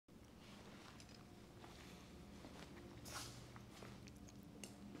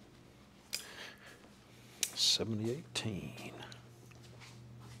7018.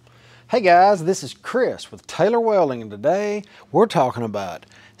 Hey guys, this is Chris with Taylor Welding, and today we're talking about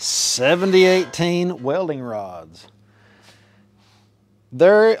 7018 welding rods.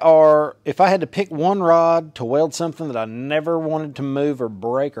 There are, if I had to pick one rod to weld something that I never wanted to move or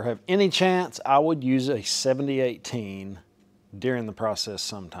break or have any chance, I would use a 7018 during the process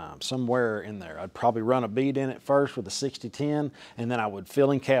sometime, somewhere in there. I'd probably run a bead in it first with a 6010, and then I would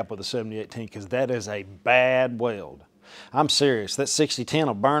fill in cap with a 7018 because that is a bad weld. I'm serious. That 6010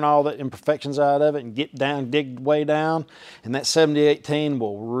 will burn all the imperfections out of it and get down, dig way down, and that 7018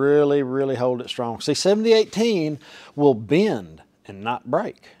 will really, really hold it strong. See, 7018 will bend and not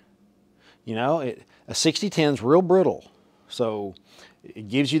break. You know, a 6010 is real brittle, so it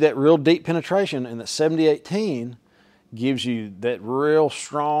gives you that real deep penetration, and the 7018 gives you that real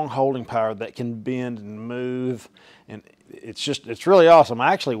strong holding power that can bend and move, and it's really awesome.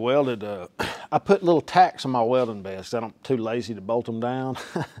 I actually welded, I put little tacks on my welding beds because I'm too lazy to bolt them down.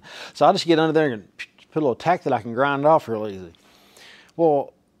 So I just get under there and put a little tack that I can grind off real easy.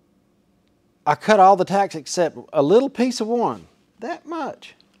 Well, I cut all the tacks except a little piece of one, that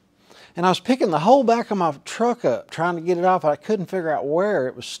much. And I was picking the whole back of my truck up, trying to get it off. I couldn't figure out where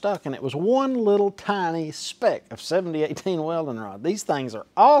it was stuck, and it was one little tiny speck of 7018 welding rod. These things are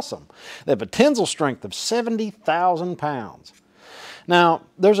awesome. They have a tensile strength of 70,000 pounds. Now,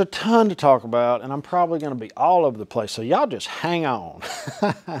 there's a ton to talk about, and I'm probably going to be all over the place, so y'all just hang on.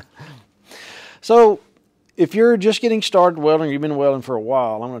 So, if you're just getting started welding, you've been welding for a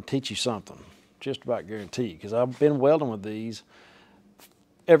while, I'm going to teach you something, just about guaranteed, because I've been welding with these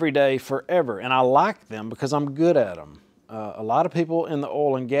every day forever, and I like them because I'm good at them. A lot of people in the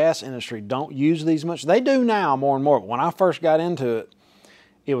oil and gas industry don't use these much. They do now more and more, but when I first got into it,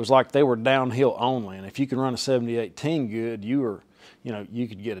 it was like they were downhill only, and if you can run a 7018 good, you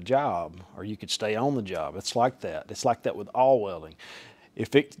could get a job, or you could stay on the job. It's like that. It's like that with all welding.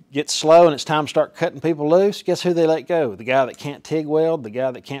 If it gets slow and it's time to start cutting people loose, guess who they let go? The guy that can't TIG weld, the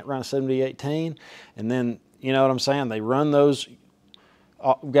guy that can't run a 7018, and then, you know what I'm saying, they run those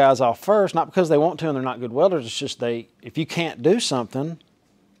guys off first, not because they want to and they're not good welders. It's just if you can't do something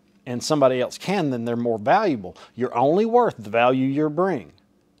and somebody else can, then they're more valuable. You're only worth the value you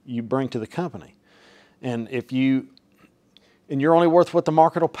bring to the company. And you're only worth what the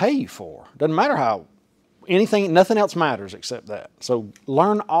market will pay you for. Doesn't matter how, nothing else matters except that. So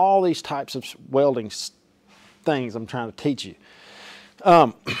learn all these types of welding things I'm trying to teach you.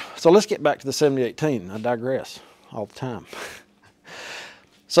 So let's get back to the 7018. I digress all the time.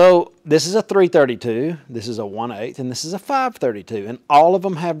 So this is a 332, this is a 1/8, and this is a 532, and all of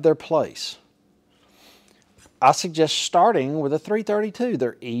them have their place. I suggest starting with a 332.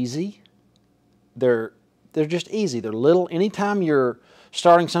 They're easy. They're just easy. They're little. Anytime you're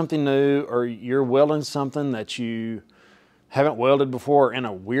starting something new or you're welding something that you haven't welded before in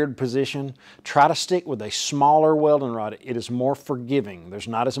a weird position, try to stick with a smaller welding rod. It is more forgiving. There's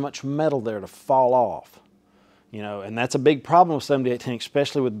not as much metal there to fall off. You know, and that's a big problem with 7018,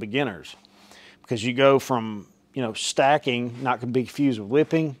 especially with beginners, because you go from, stacking, not to be confused with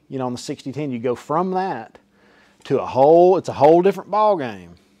whipping, on the 6010, you go from that to it's a whole different ball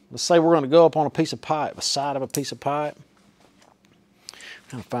game. Let's say we're going to go up on a piece of pipe, a side of a piece of pipe. I'm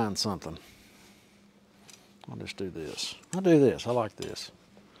going to find something. I'll just do this. I'll do this. I like this.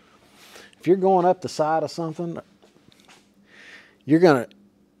 If you're going up the side of something, you're going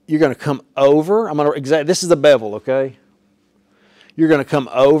to come over. This is the bevel, okay? You're going to come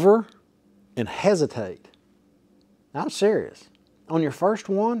over and hesitate. Now, I'm serious. On your first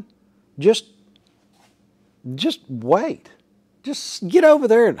one, just wait. Just get over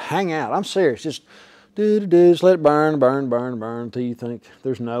there and hang out. I'm serious. Just just let it burn, burn, burn, burn until you think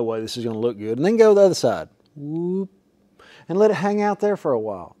there's no way this is going to look good. And then go to the other side. Whoop. And let it hang out there for a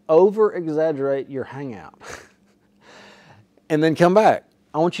while. Over-exaggerate your hangout. And then come back.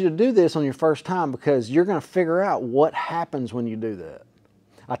 I want you to do this on your first time because you're going to figure out what happens when you do that.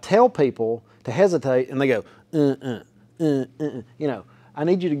 I tell people to hesitate and they go, I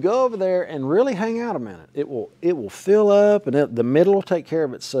need you to go over there and really hang out a minute. It will fill up and the middle will take care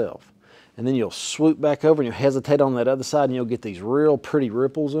of itself. And then you'll swoop back over and you'll hesitate on that other side and you'll get these real pretty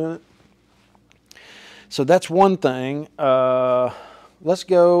ripples in it. So that's one thing. Let's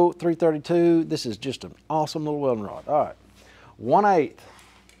go 332. This is just an awesome little welding rod. All right, 1/8.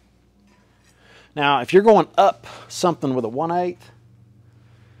 Now, if you're going up something with a 1/8,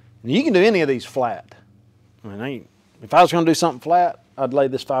 you can do any of these flat. If I was going to do something flat, I'd lay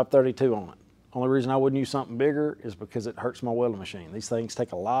this 532 on it. Only reason I wouldn't use something bigger is because it hurts my welding machine. These things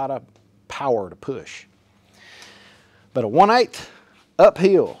take a lot of power to push. But a 1/8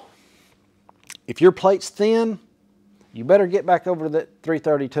 uphill, If your plate's thin, you better get back over to that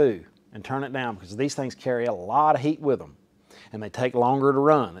 332 and turn it down, because these things carry a lot of heat with them and they take longer to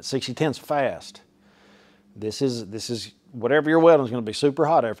run. At 6010's fast. This is whatever you're welding is going to be super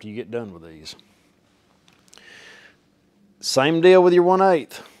hot after you get done with these. Same deal with your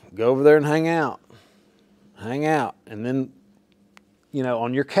 1/8. Go over there and hang out. Hang out. And then, you know,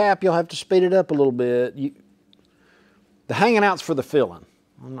 on your cap, you'll have to speed it up a little bit. The hanging out's for the filling.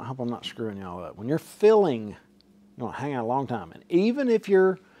 I hope I'm not screwing y'all up. When you're filling, you want to hang out a long time. And even if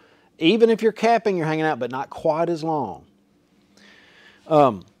you're capping, you're hanging out, but not quite as long.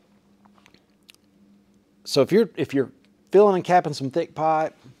 So if you're filling and capping some thick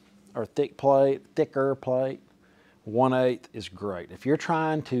pipe or thicker plate, 1/8 is great. If you're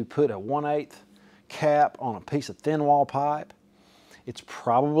trying to put a 1/8 cap on a piece of thin wall pipe, it's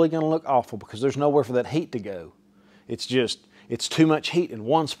probably going to look awful because there's nowhere for that heat to go. It's too much heat in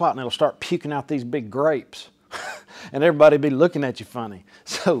one spot, and it'll start puking out these big grapes. And everybody be looking at you funny.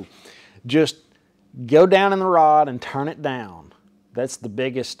 So just go down in the rod and turn it down. That's the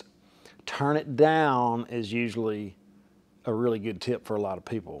biggest. Turn it down is usually a really good tip for a lot of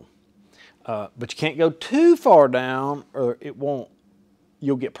people. But you can't go too far down or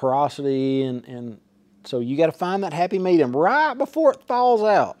you'll get porosity, and so you got to find that happy medium right before it thaws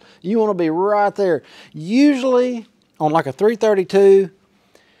out. You want to be right there. Usually on like a 332,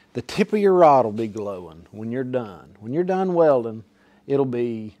 the tip of your rod will be glowing when you're done. When you're done welding, it'll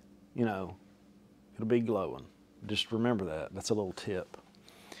be, you know, it'll be glowing. Just remember that. That's a little tip.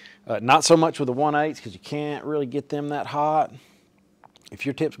 Not so much with the 1/8 because you can't really get them that hot. If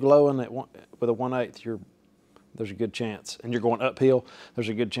your tip's glowing with a 1/8, there's a good chance, and you're going uphill, there's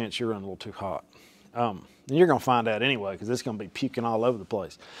a good chance you're running a little too hot. And you're going to find out anyway because it's going to be puking all over the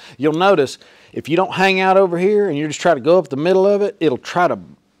place. You'll notice if you don't hang out over here and you just try to go up the middle of it, it'll try to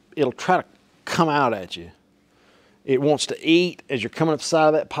come out at you. It wants to eat as you're coming up the side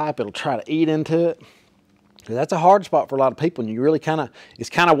of that pipe. It'll try to eat into it. That's a hard spot for a lot of people, and you really it's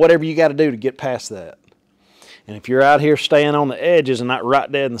kind of whatever you got to do to get past that. And if you're out here staying on the edges and not right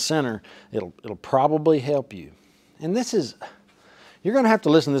dead in the center, it'll probably help you. And you're going to have to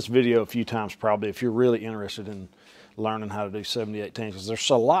listen to this video a few times probably if you're really interested in learning how to do 70/18, because there's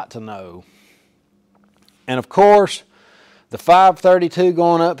a lot to know. And of course, the 532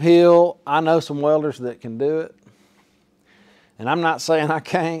 going uphill, I know some welders that can do it. And I'm not saying I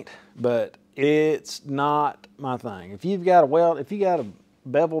can't, but it's not my thing. If you've got a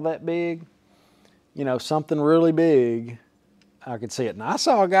bevel that big, you know, something really big, I could see it. Now, I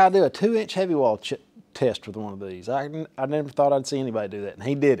saw a guy do a 2-inch heavy wall test with one of these. I never thought I'd see anybody do that, and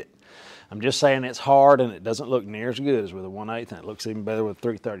he did it. I'm just saying it's hard, and it doesn't look near as good as with a 1/8, and it looks even better with a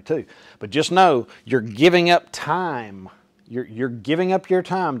 332. But just know you're giving up time. You're giving up your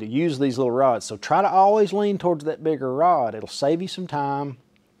time to use these little rods. So try to always lean towards that bigger rod. It'll save you some time.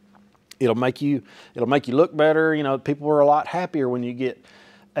 It'll make you look better. You know, people are a lot happier when you get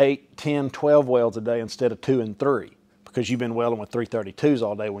 8, 10, 12 welds a day instead of 2 and 3, because you've been welding with 332s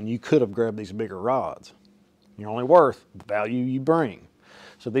all day when you could have grabbed these bigger rods. You're only worth the value you bring.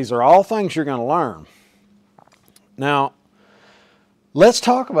 So these are all things you're going to learn. Now, let's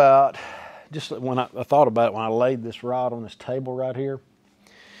talk about, just when I thought about it when I laid this rod on this table right here.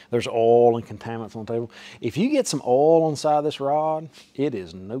 There's oil and contaminants on the table. If you get some oil on the side of this rod, it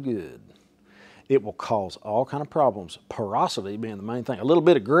is no good. It will cause all kind of problems. Porosity being the main thing. A little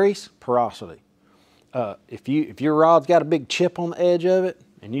bit of grease, porosity. If your rod's got a big chip on the edge of it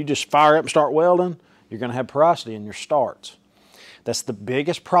and you just fire up and start welding, you're going to have porosity in your starts. That's the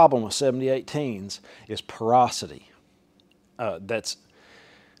biggest problem with 70/18s is porosity. I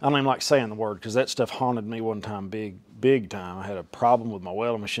don't even like saying the word because that stuff haunted me one time big time. I had a problem with my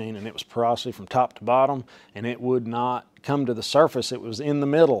welding machine, and it was porosity from top to bottom, and it would not come to the surface. It was in the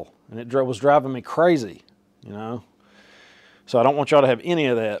middle, and it was driving me crazy, you know. So I don't want y'all to have any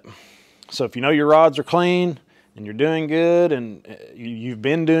of that. So if you know your rods are clean and you're doing good, and you've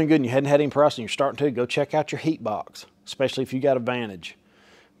been doing good and you hadn't had any porosity and you're starting to, go check out your heat box, especially if you got a Vantage,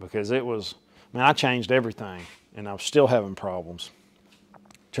 because I changed everything and I was still having problems.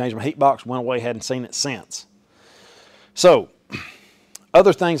 Changed my heat box, went away, hadn't seen it since. So,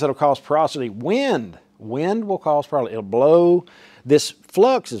 other things that'll cause porosity, wind. Wind will cause porosity. It'll blow. This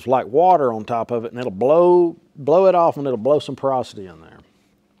flux is like water on top of it, and it'll blow it off, and it'll blow some porosity in there.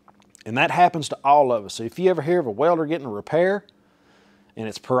 And that happens to all of us. So if you ever hear of a welder getting a repair, and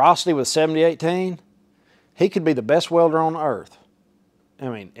it's porosity with 70/18, he could be the best welder on earth. I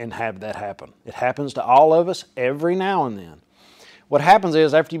mean, and have that happen. It happens to all of us every now and then. what happens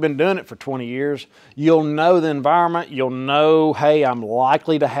is after you've been doing it for 20 years, you'll know the environment. You'll know, hey, I'm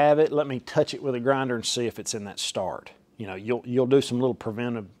likely to have it. Let me touch it with a grinder and see if it's in that start. You know, you'll do some little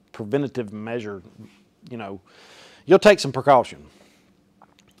preventative measure. You know, you'll take some precaution.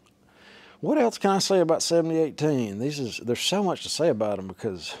 What else can I say about 7018? There's so much to say about them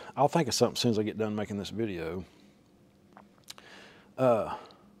because I'll think of something as soon as I get done making this video.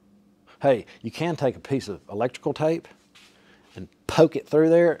 Hey, you can take a piece of electrical tape and poke it through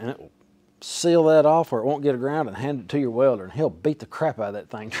there and it will seal that off or it won't get aground, and hand it to your welder and he'll beat the crap out of that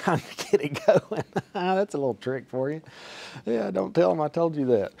thing trying to get it going. That's a little trick for you. Yeah, don't tell him I told you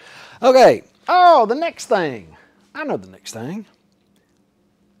that. Okay, oh, the next thing. I know the next thing.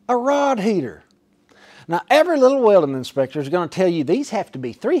 A rod heater. Now, every little welding inspector is going to tell you these have to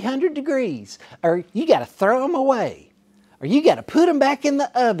be 300 degrees, or you got to throw them away, or you got to put them back in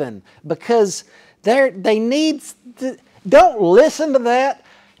the oven because they need to. Don't listen to that.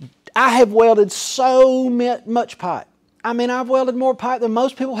 I have welded so much pipe. I mean, I've welded more pipe than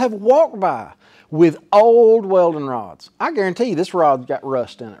most people have walked by with old welding rods. I guarantee you this rod's got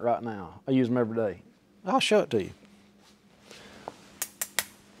rust in it right now. I use them every day. I'll show it to you.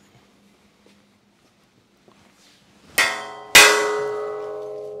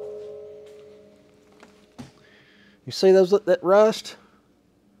 You see that rust?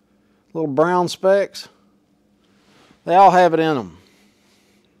 Little brown specks? They all have it in them,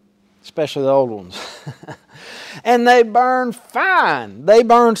 especially the old ones. And they burn fine. They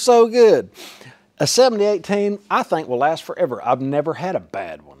burn so good. A 7018, I think, will last forever. I've never had a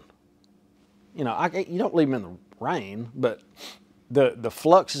bad one. You know, you don't leave them in the rain, but the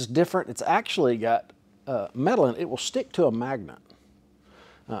flux is different. It's actually got metal in it. It will stick to a magnet.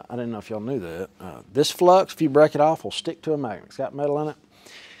 I didn't know if y'all knew that. This flux, if you break it off, will stick to a magnet. It's got metal in it.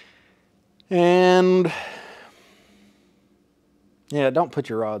 And yeah, don't put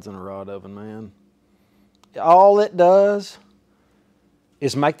your rods in a rod oven, man. All it does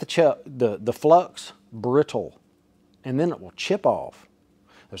is make the flux brittle, and then it will chip off.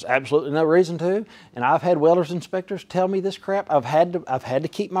 There's absolutely no reason to, and I've had welders inspectors tell me this crap. I've had to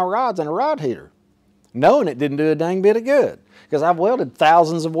keep my rods in a rod heater, knowing it didn't do a dang bit of good, because I've welded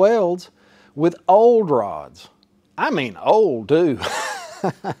thousands of welds with old rods. I mean old too.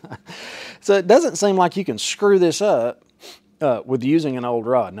 So it doesn't seem like you can screw this up with using an old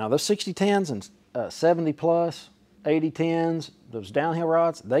rod. Now those 6010s and 70 plus, 8010s, those downhill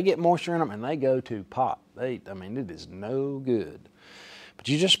rods, they get moisture in them and they go to pop. I mean, it is no good. But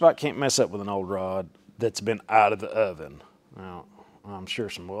you just about can't mess up with an old rod that's been out of the oven. Now, I'm sure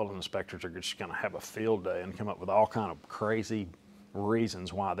some welding inspectors are just going to have a field day and come up with all kind of crazy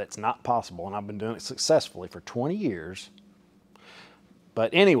reasons why that's not possible. And I've been doing it successfully for 20 years. But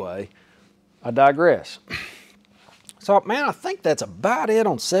anyway, I digress. So, man, I think that's about it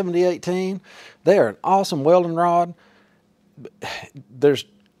on 7018. They are an awesome welding rod. There's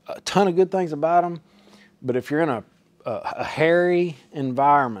a ton of good things about them. But if you're in a hairy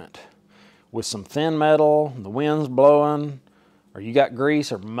environment with some thin metal, the wind's blowing, or you got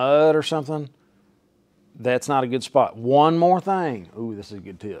grease or mud or something, that's not a good spot. One more thing. Ooh, this is a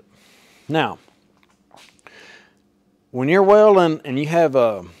good tip. Now, when you're welding and you have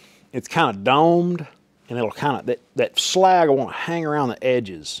it's kind of domed, and it'll kind of, that slag will want to hang around the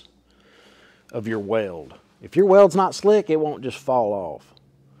edges of your weld. If your weld's not slick, it won't just fall off.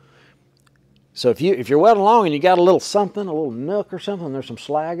 So if you're welding along and you got a little something, a little nook or something, there's some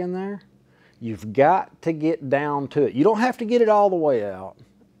slag in there, you've got to get down to it. You don't have to get it all the way out.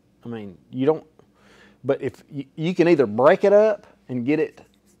 I mean, you don't, but if you can either break it up and get it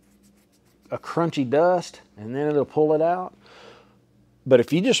a crunchy dust and then it'll pull it out. But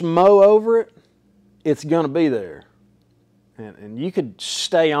if you just mow over it, it's going to be there. And you could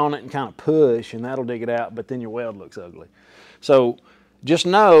stay on it and kind of push and that'll dig it out, but then your weld looks ugly. So just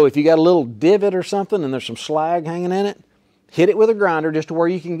know if you got a little divot or something and there's some slag hanging in it, hit it with a grinder just to where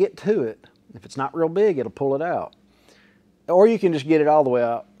you can get to it. If it's not real big, it'll pull it out. Or you can just get it all the way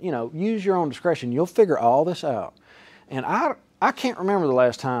out. You know, use your own discretion. You'll figure all this out. And I can't remember the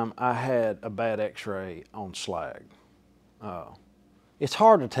last time I had a bad x-ray on slag. It's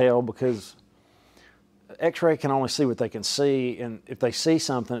hard to tell because x-ray can only see what they can see, and if they see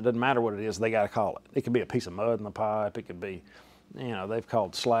something, it doesn't matter what it is, they got to call it. It could be a piece of mud in the pipe. It could be, you know, they've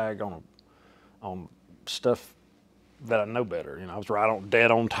called slag on stuff that I know better. You know, I was right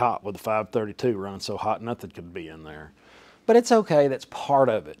dead on top with the 532 running so hot nothing could be in there. But it's okay. That's part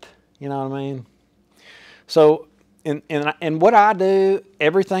of it. You know what I mean? So, and what I do,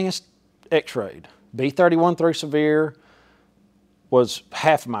 everything is x-rayed. B31 through severe was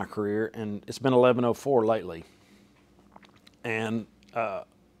half of my career, and it's been 1104 lately. And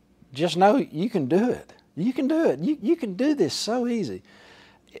just know you can do it. You can do it. You can do this so easy.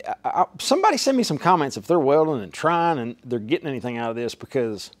 Somebody send me some comments if they're welding and trying and they're getting anything out of this,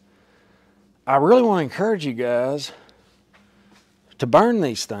 because I really want to encourage you guys to burn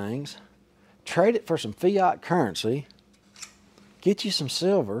these things, trade it for some fiat currency, get you some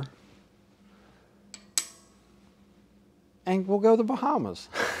silver, and we'll go to the Bahamas.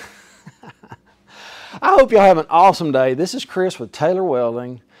 I hope y'all have an awesome day. This is Chris with Taylor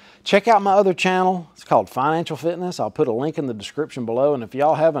Welding. Check out my other channel. It's called Financial Fitness. I'll put a link in the description below. And if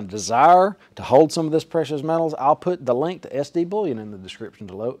y'all have a desire to hold some of this precious metals, I'll put the link to SD Bullion in the description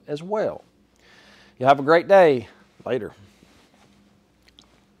below as well. Y'all have a great day. Later.